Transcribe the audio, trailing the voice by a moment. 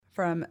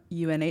From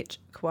UNH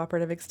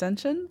Cooperative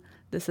Extension,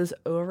 this is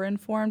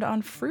Overinformed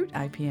on Fruit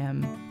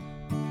IPM.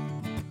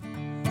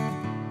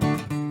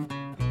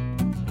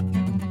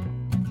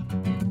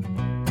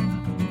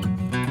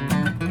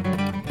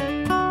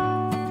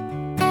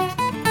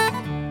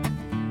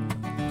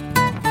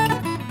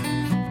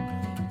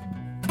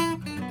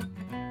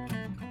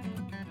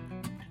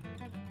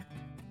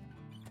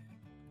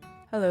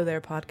 Hello there,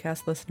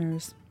 podcast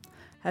listeners.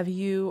 Have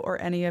you or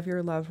any of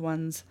your loved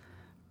ones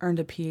earned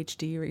a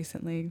PhD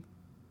recently?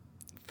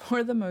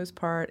 For the most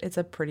part, it's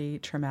a pretty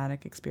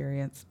traumatic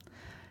experience.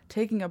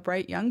 Taking a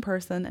bright young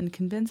person and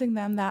convincing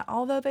them that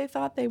although they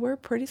thought they were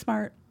pretty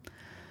smart,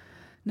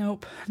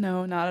 nope,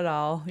 no, not at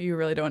all. You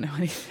really don't know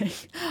anything.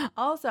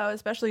 Also,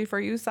 especially for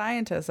you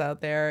scientists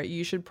out there,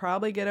 you should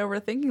probably get over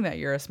thinking that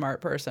you're a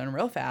smart person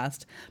real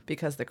fast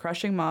because the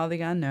crushing maw of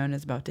the unknown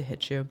is about to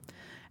hit you.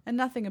 And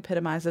nothing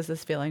epitomizes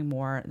this feeling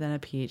more than a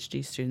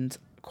PhD student's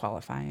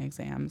qualifying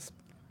exams.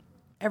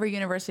 Every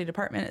university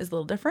department is a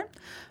little different,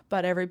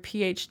 but every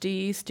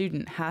PhD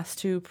student has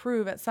to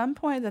prove at some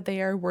point that they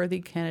are a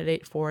worthy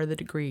candidate for the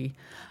degree.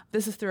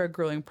 This is through a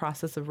grueling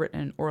process of written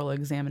and oral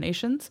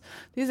examinations.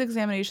 These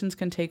examinations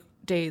can take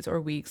days or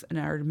weeks and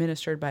are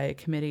administered by a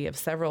committee of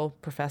several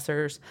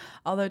professors,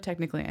 although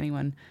technically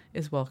anyone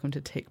is welcome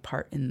to take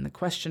part in the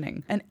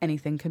questioning, and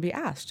anything can be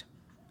asked.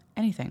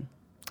 Anything.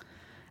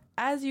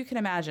 As you can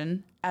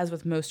imagine, as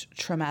with most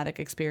traumatic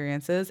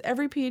experiences,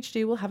 every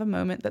PhD will have a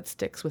moment that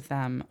sticks with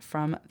them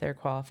from their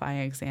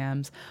qualifying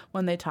exams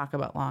when they talk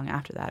about long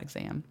after that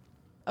exam.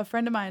 A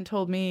friend of mine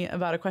told me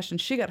about a question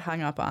she got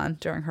hung up on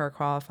during her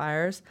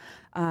qualifiers.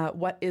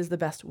 What is the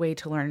best way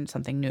to learn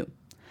something new?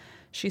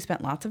 She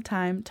spent lots of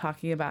time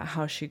talking about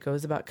how she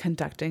goes about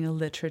conducting a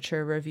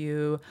literature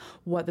review,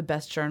 what the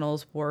best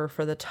journals were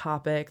for the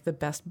topic, the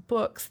best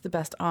books, the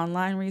best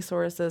online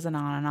resources, and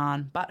on and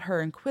on. But her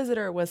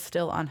inquisitor was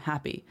still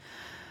unhappy.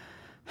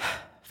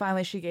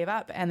 Finally, she gave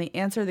up, and the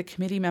answer the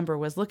committee member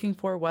was looking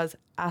for was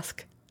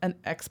ask an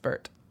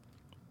expert.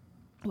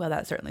 Well,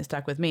 that certainly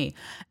stuck with me.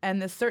 And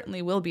this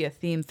certainly will be a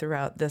theme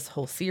throughout this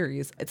whole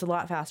series. It's a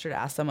lot faster to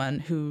ask someone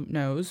who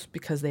knows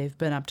because they've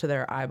been up to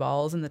their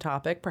eyeballs in the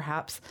topic,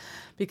 perhaps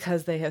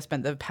because they have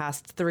spent the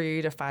past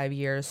 3 to 5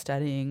 years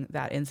studying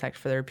that insect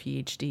for their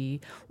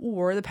PhD,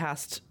 or the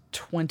past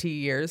 20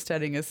 years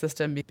studying a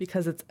system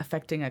because it's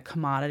affecting a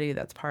commodity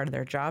that's part of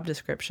their job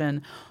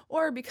description,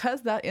 or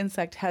because that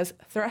insect has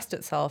thrust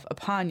itself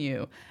upon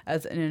you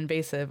as an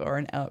invasive or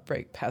an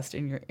outbreak pest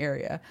in your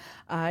area.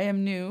 I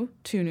am new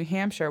to New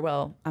Hampshire.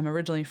 Well, I'm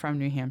originally from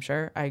New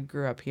Hampshire. I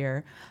grew up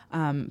here,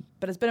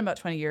 but it's been about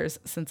 20 years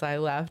since I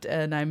left,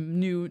 and I'm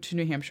new to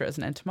New Hampshire as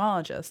an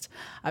entomologist.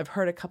 I've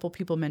heard a couple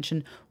people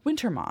mention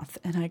winter moth,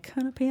 and I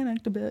kind of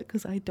panicked a bit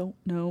because I don't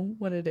know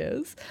what it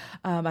is.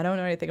 I don't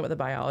know anything about the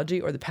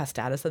biology or the pest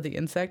status of the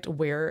insect,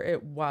 where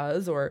it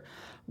was, or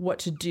what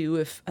to do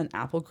if an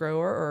apple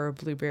grower or a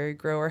blueberry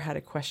grower had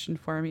a question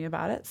for me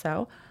about it.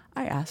 So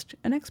I asked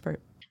an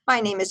expert. My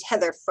name is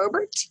Heather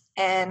Fobert,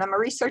 and I'm a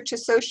research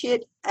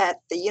associate at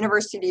the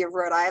University of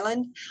Rhode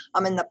Island.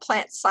 I'm in the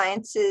plant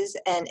sciences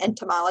and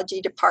entomology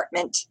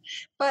department,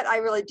 but I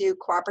really do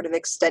cooperative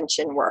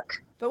extension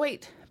work. But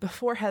wait,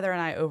 before Heather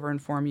and I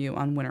overinform you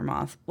on winter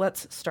moth,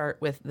 let's start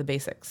with the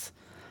basics.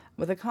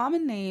 With a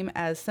common name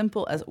as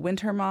simple as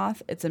winter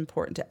moth, it's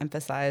important to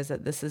emphasize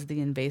that this is the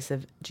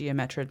invasive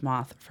geometrid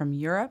moth from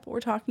Europe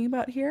we're talking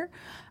about here,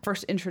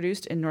 first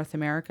introduced in North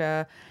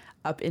America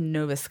up in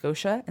Nova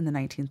Scotia in the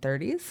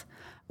 1930s.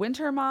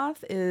 Winter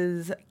moth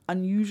is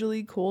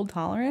unusually cold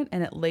tolerant,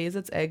 and it lays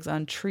its eggs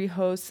on tree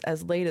hosts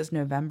as late as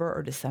November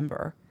or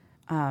December.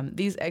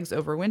 These eggs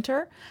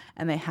overwinter,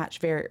 and they hatch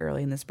very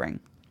early in the spring.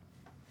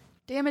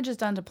 Damage is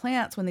done to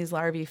plants when these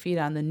larvae feed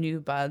on the new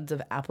buds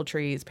of apple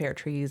trees, pear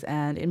trees,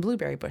 and in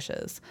blueberry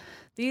bushes.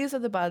 These are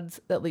the buds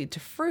that lead to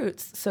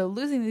fruits, so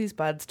losing these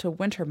buds to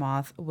winter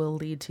moth will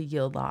lead to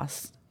yield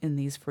loss in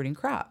these fruiting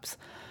crops.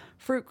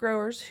 Fruit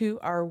growers who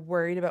are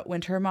worried about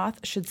winter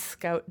moth should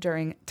scout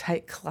during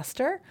tight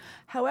cluster.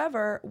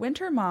 However,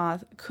 winter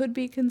moth could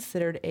be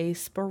considered a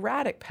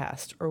sporadic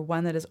pest, or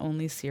one that is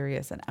only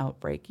serious in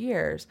outbreak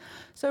years.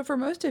 So for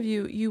most of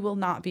you, you will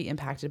not be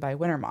impacted by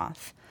winter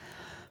moth.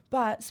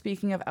 But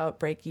speaking of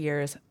outbreak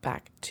years,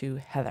 back to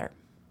Heather.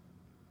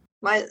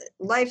 My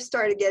life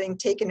started getting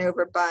taken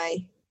over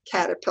by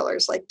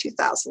caterpillars like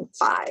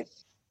 2005.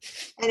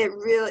 And it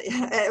really,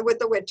 with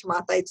the winter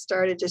moth, I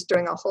started just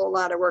doing a whole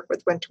lot of work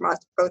with winter moth,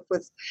 both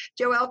with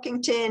Joe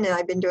Elkington, and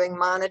I've been doing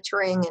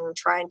monitoring and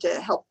trying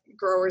to help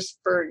growers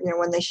for,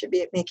 when they should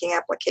be making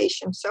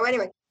applications. So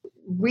anyway,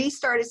 we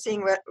started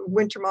seeing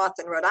winter moth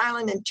in Rhode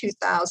Island in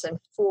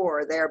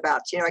 2004,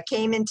 thereabouts. I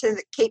came into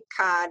the Cape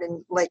Cod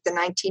in like the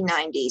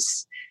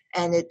 1990s,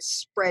 and it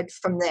spread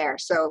from there.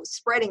 So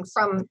spreading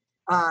from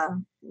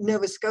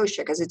Nova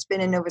Scotia, because it's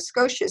been in Nova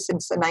Scotia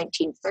since the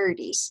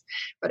 1930s.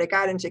 But it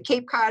got into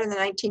Cape Cod in the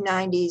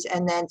 1990s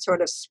and then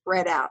sort of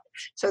spread out.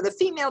 So the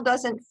female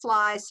doesn't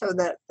fly, so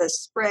the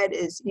spread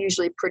is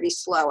usually pretty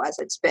slow as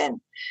it's been.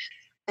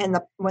 and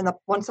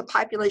once the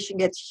population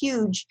gets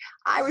huge,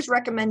 I was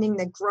recommending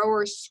the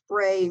growers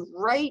spray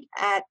right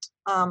at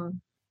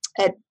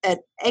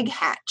egg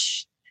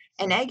hatch.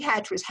 And egg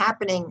hatch was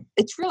happening.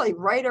 It's really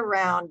right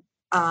around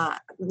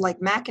like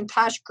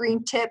McIntosh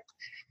green tip,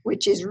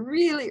 which is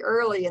really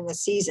early in the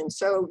season.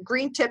 So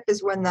green tip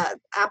is when the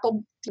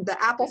apple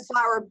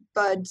flower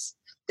buds,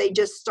 they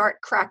just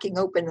start cracking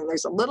open and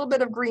there's a little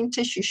bit of green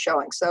tissue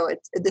showing. So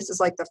this is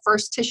like the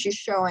first tissue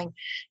showing.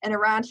 And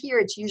around here,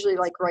 it's usually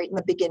like right in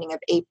the beginning of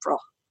April.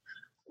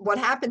 What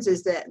happens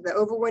is that the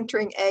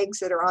overwintering eggs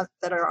that are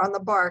on the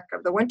bark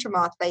of the winter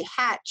moth, they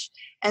hatch,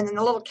 and then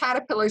the little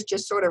caterpillars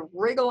just sort of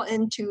wriggle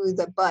into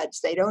the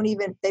buds. They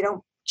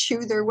don't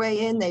chew their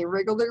way in, they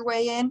wriggle their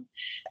way in.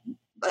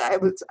 But I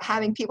was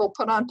having people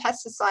put on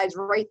pesticides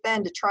right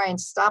then to try and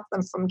stop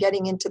them from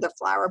getting into the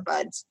flower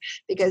buds,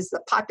 because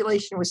the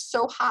population was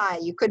so high,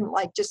 you couldn't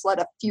like just let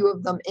a few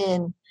of them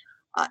in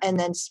and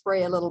then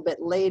spray a little bit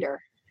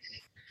later.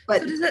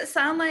 But so does it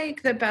sound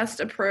like the best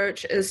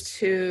approach is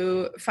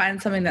to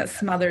find something that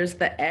smothers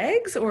the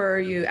eggs, or are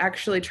you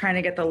actually trying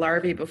to get the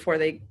larvae before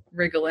they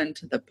wriggle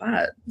into the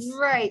buds?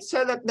 Right.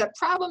 So the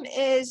problem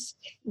is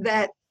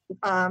that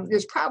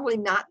there's probably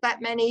not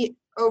that many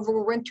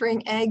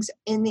overwintering eggs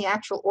in the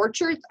actual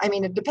orchard. I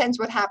mean, it depends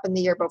what happened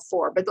the year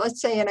before, but let's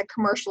say in a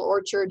commercial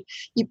orchard,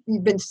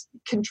 you've been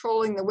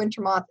controlling the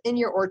winter moth in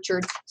your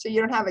orchard, so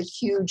you don't have a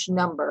huge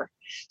number.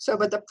 So,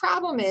 but the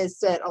problem is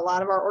that a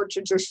lot of our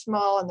orchards are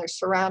small and they're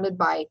surrounded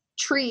by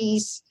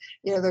trees,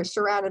 they're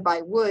surrounded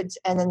by woods,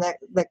 and then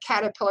the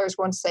caterpillars,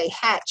 once they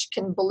hatch,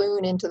 can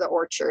balloon into the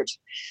orchard.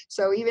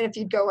 So even if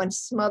you go and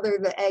smother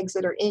the eggs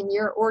that are in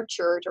your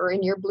orchard or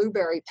in your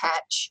blueberry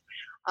patch,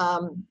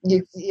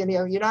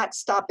 you're not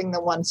stopping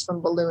the ones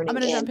from ballooning. I'm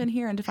going to jump in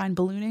here and define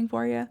ballooning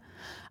for you.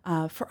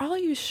 For all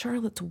you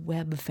Charlotte's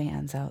Web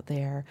fans out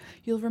there,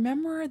 you'll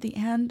remember at the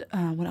end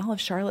when all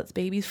of Charlotte's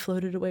babies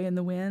floated away in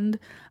the wind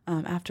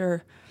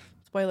after,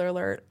 spoiler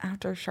alert,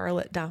 after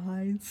Charlotte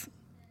dies,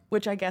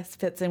 which I guess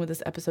fits in with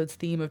this episode's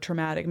theme of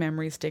traumatic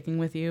memories sticking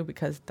with you,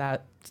 because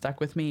that stuck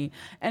with me.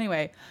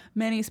 Anyway,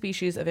 many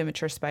species of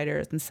immature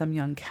spiders and some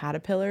young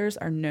caterpillars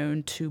are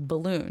known to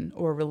balloon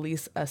or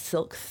release a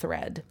silk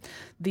thread.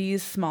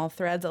 These small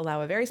threads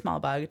allow a very small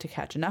bug to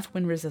catch enough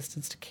wind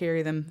resistance to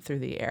carry them through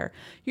the air,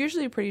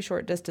 usually pretty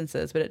short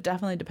distances, but it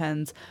definitely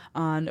depends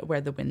on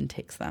where the wind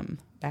takes them.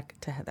 Back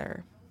to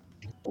Heather.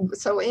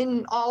 So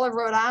in all of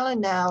Rhode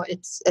Island now,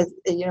 it's,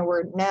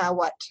 we're now,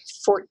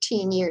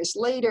 14 years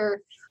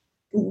later,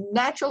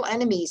 natural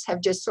enemies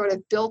have just sort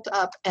of built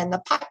up, and the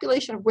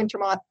population of winter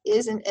moth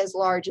isn't as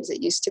large as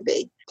it used to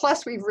be.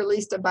 Plus, we've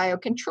released a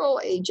biocontrol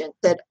agent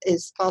that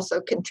is also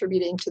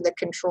contributing to the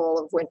control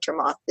of winter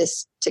moth,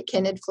 this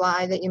tachinid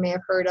fly that you may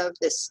have heard of,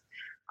 this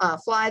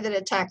fly that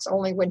attacks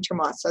only winter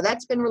moth. So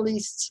that's been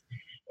released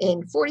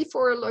in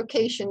 44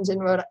 locations in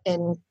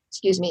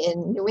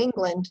New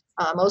England,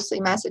 mostly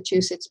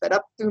Massachusetts, but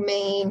up through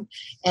Maine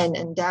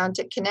and down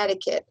to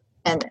Connecticut.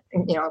 And,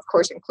 of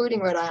course,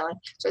 including Rhode Island.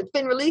 So it's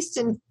been released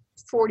in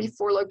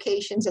 44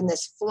 locations, and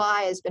this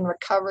fly has been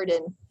recovered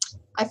in,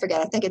 I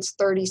think it's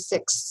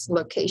 36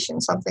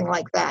 locations, something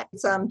like that.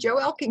 It's Joe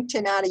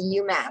Elkington out of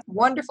UMass,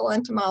 wonderful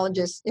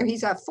entomologist.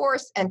 He's a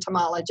forest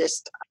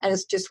entomologist and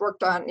has just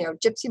worked on,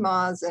 gypsy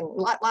moths and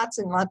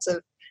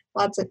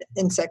lots of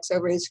insects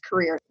over his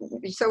career.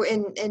 So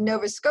in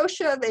Nova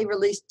Scotia, they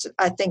released,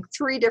 I think,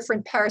 3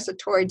 different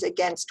parasitoids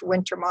against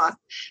winter moth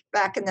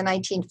back in the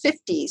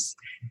 1950s.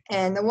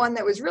 And the one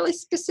that was really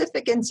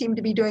specific and seemed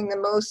to be doing the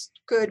most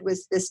good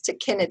was this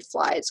tachinid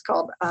fly. It's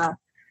called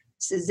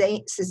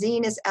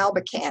Cyzinus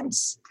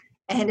albicans.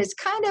 And it's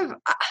kind of,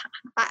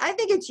 I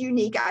think it's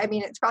unique. I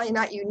mean, it's probably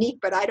not unique,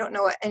 but I don't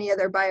know any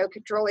other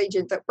biocontrol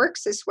agent that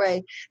works this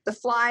way. The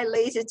fly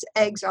lays its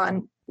eggs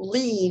on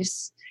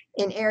leaves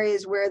in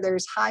areas where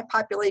there's high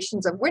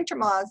populations of winter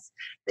moths.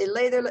 They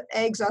lay their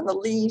eggs on the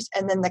leaves,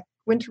 and then the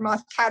winter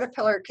moth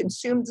caterpillar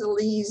consumes the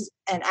leaves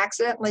and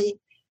accidentally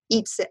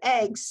eats the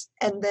eggs,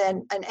 and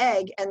then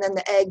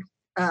the egg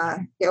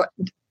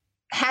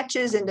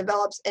hatches and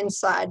develops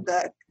inside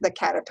the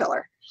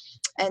caterpillar.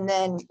 And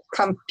then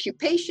come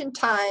pupation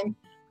time,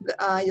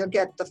 you'll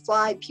get the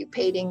fly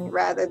pupating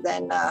rather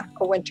than a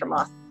winter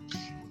moth.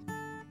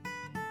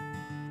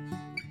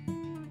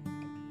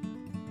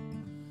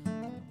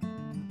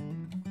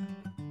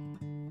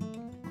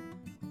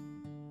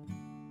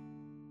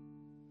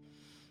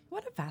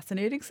 What a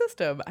fascinating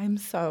system. I'm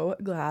so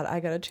glad I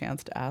got a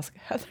chance to ask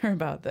Heather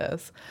about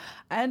this.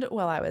 And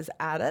while I was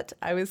at it,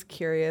 I was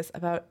curious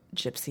about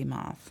gypsy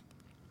moth.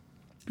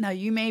 Now,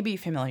 you may be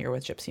familiar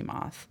with gypsy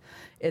moth.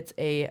 It's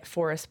a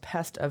forest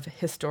pest of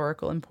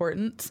historical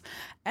importance,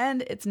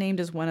 and it's named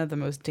as one of the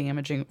most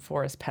damaging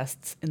forest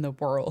pests in the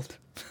world.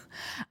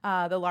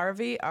 The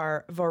larvae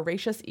are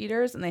voracious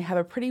eaters, and they have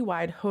a pretty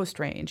wide host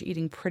range,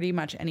 eating pretty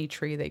much any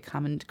tree they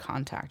come into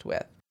contact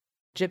with.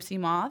 Gypsy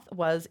moth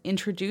was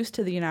introduced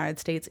to the United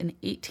States in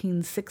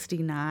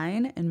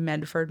 1869 in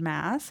Medford,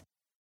 Mass.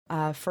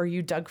 For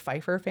you Doug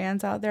Pfeiffer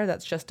fans out there,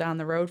 that's just down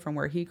the road from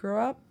where he grew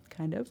up.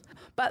 kind of.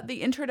 But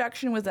the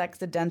introduction was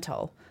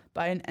accidental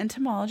by an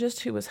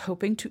entomologist who was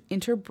hoping to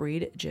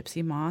interbreed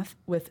gypsy moth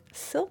with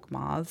silk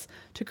moths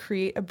to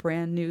create a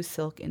brand new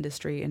silk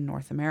industry in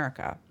North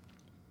America.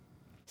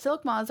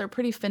 Silk moths are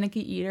pretty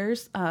finicky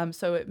eaters,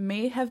 so it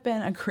may have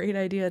been a great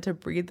idea to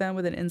breed them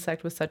with an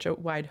insect with such a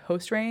wide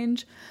host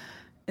range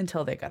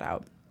until they got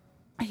out.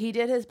 He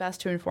did his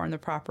best to inform the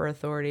proper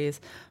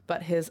authorities,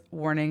 but his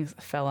warnings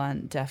fell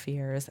on deaf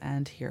ears,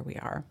 and here we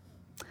are.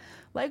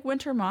 Like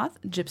winter moth,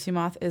 gypsy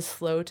moth is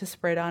slow to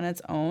spread on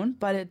its own,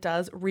 but it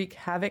does wreak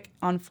havoc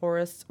on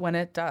forests when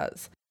it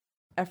does.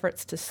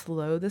 Efforts to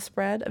slow the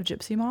spread of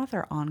gypsy moth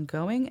are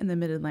ongoing in the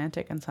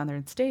mid-Atlantic and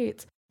southern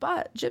states,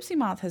 but gypsy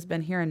moth has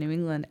been here in New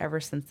England ever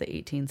since the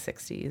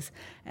 1860s,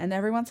 and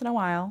every once in a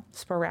while,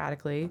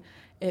 sporadically,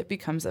 it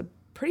becomes a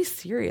pretty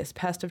serious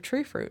pest of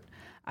tree fruit.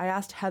 I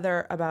asked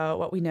Heather about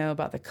what we know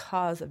about the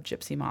cause of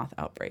gypsy moth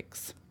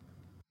outbreaks.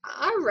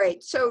 All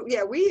right. So,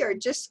 yeah, we are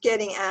just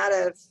getting out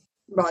of,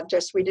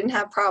 we didn't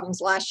have problems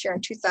last year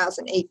in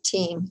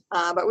 2018,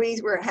 but we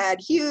had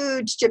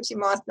huge gypsy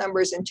moth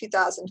numbers in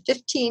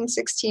 2015,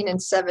 16,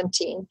 and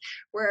 17,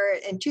 where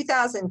in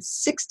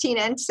 2016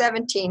 and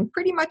 17,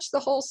 pretty much the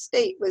whole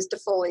state was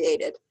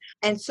defoliated.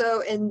 And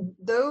so in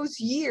those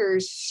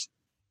years,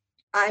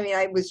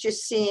 I was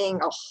just seeing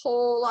a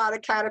whole lot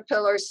of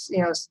caterpillars,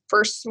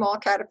 first small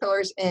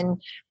caterpillars in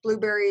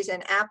blueberries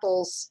and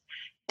apples,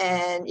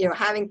 and,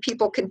 having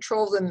people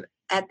control them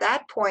at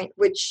that point,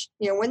 which,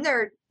 when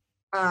they're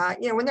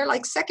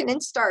like second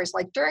instars,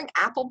 like during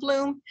apple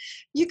bloom,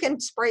 you can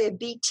spray a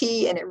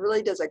BT and it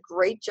really does a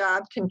great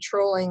job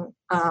controlling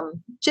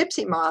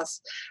gypsy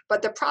moths.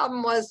 But the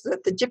problem was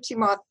that the gypsy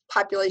moth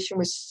population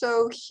was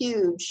so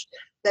huge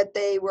that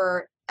they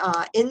were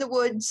in the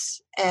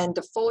woods and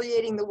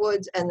defoliating the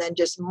woods and then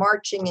just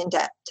marching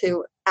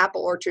into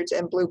apple orchards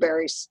and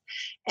blueberries.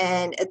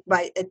 And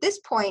at this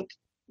point,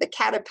 the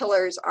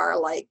caterpillars are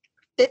like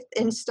fifth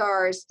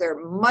instars. They're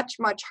much,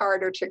 much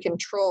harder to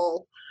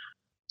control.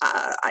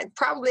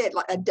 Probably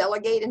a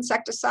delegate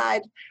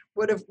insecticide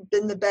would have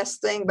been the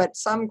best thing, but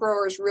some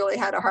growers really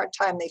had a hard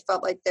time. They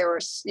felt like they were,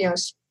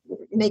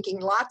 making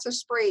lots of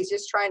sprays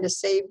just trying to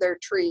save their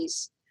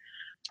trees.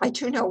 I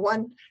do know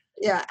one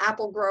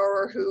apple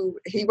grower who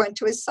he went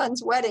to his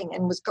son's wedding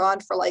and was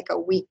gone for like a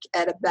week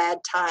at a bad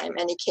time,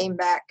 and he came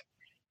back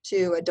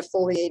to a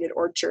defoliated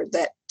orchard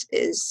that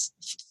is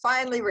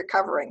finally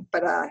recovering.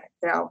 But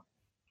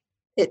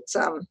it's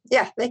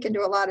they can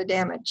do a lot of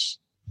damage.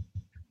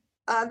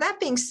 That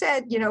being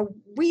said,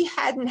 we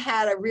hadn't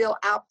had a real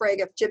outbreak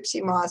of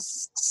gypsy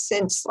moths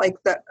since like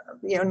the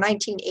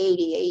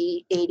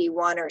 1980,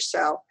 81 or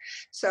so.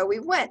 So we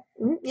went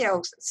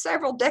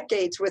several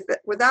decades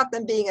without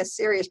them being a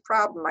serious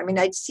problem. I mean,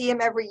 I'd see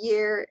them every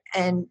year,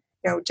 and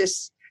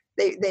just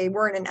they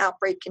weren't in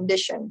outbreak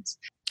conditions.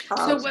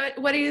 So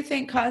what do you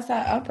think caused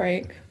that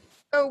outbreak?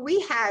 So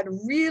we had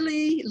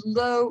really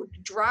low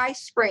dry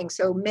spring.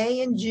 So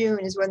May and June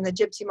is when the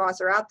gypsy moths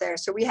are out there.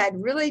 So we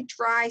had really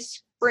dry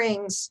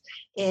springs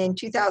in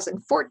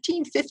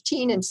 2014,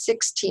 15, and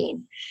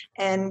 16.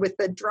 And with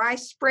the dry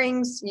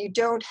springs, you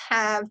don't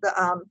have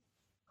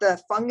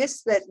the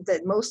fungus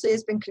that mostly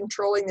has been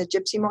controlling the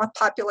gypsy moth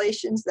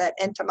populations, that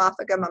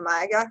Entomophaga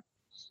mamaga.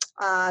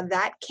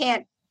 That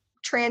can't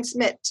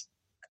transmit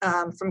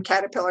from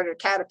caterpillar to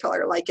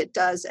caterpillar like it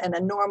does in a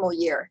normal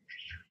year.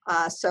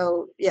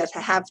 To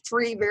have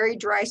 3 very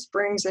dry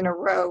springs in a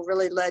row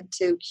really led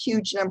to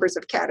huge numbers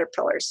of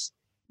caterpillars.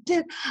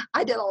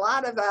 I did a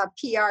lot of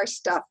PR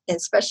stuff,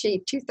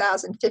 especially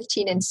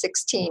 2015 and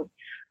 16,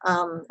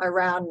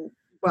 around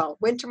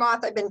winter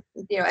moth. I've been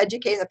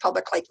educating the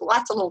public, like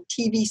lots of little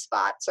TV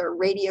spots or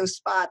radio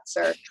spots,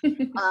 or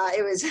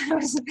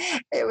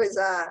it was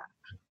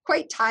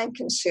quite time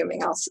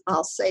consuming.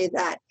 I'll say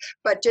that,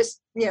 but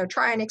just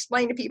try and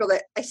explain to people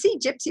that I see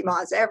gypsy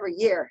moths every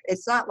year.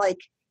 It's not like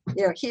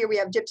here we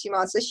have gypsy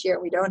moths this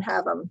year, we don't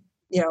have them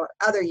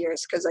other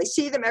years, because I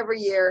see them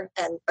every year,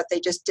 but they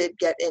just did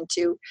get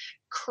into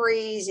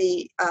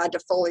crazy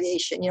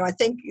defoliation. I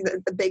think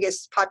the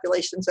biggest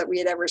populations that we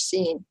had ever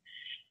seen,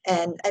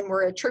 and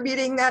we're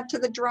attributing that to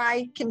the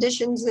dry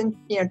conditions in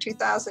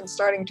 2000,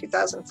 starting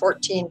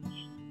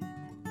 2014.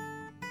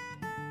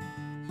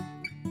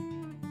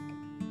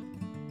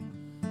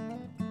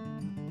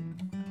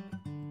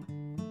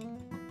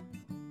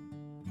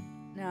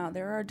 Now,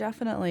 there are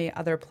definitely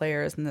other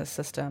players in this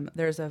system.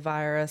 There's a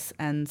virus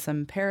and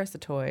some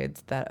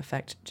parasitoids that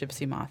affect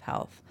gypsy moth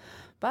health.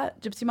 But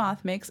gypsy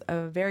moth makes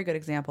a very good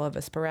example of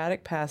a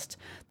sporadic pest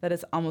that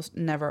is almost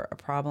never a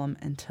problem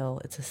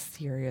until it's a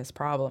serious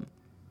problem.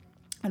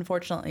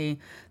 Unfortunately,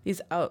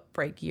 these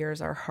outbreak years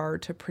are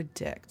hard to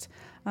predict.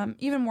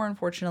 Even more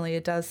unfortunately,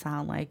 it does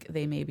sound like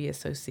they may be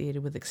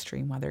associated with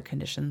extreme weather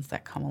conditions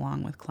that come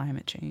along with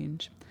climate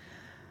change.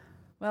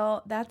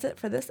 Well, that's it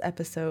for this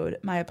episode.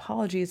 My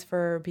apologies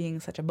for being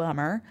such a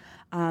bummer,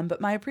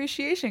 but my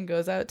appreciation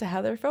goes out to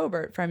Heather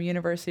Fobert from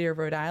University of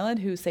Rhode Island,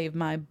 who saved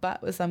my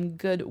butt with some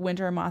good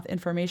winter moth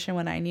information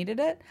when I needed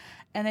it,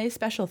 and a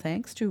special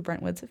thanks to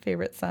Brentwood's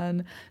favorite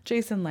son,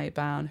 Jason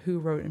Lightbound, who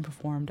wrote and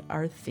performed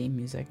our theme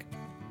music.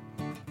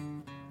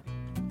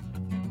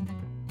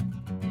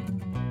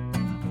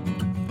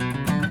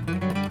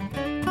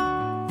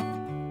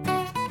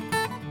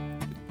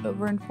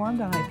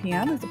 Overinformed on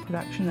IPM is a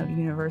production of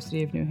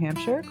University of New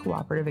Hampshire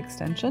Cooperative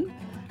Extension,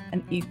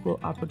 an equal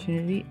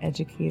opportunity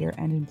educator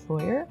and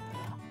employer.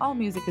 All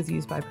music is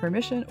used by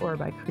permission or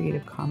by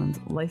Creative Commons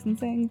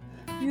licensing.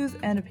 Views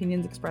and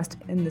opinions expressed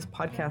in this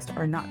podcast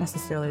are not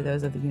necessarily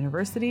those of the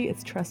university,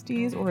 its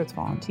trustees, or its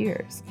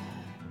volunteers.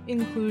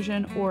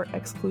 Inclusion or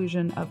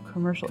exclusion of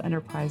commercial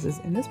enterprises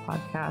in this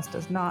podcast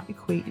does not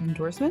equate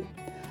endorsement.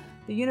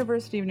 The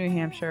University of New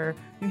Hampshire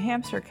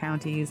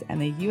counties, and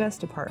the U.S.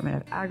 Department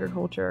of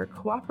Agriculture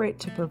cooperate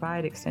to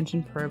provide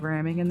extension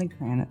programming in the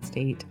Granite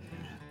State.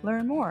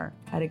 Learn more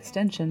at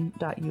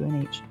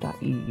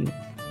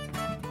extension.unh.edu.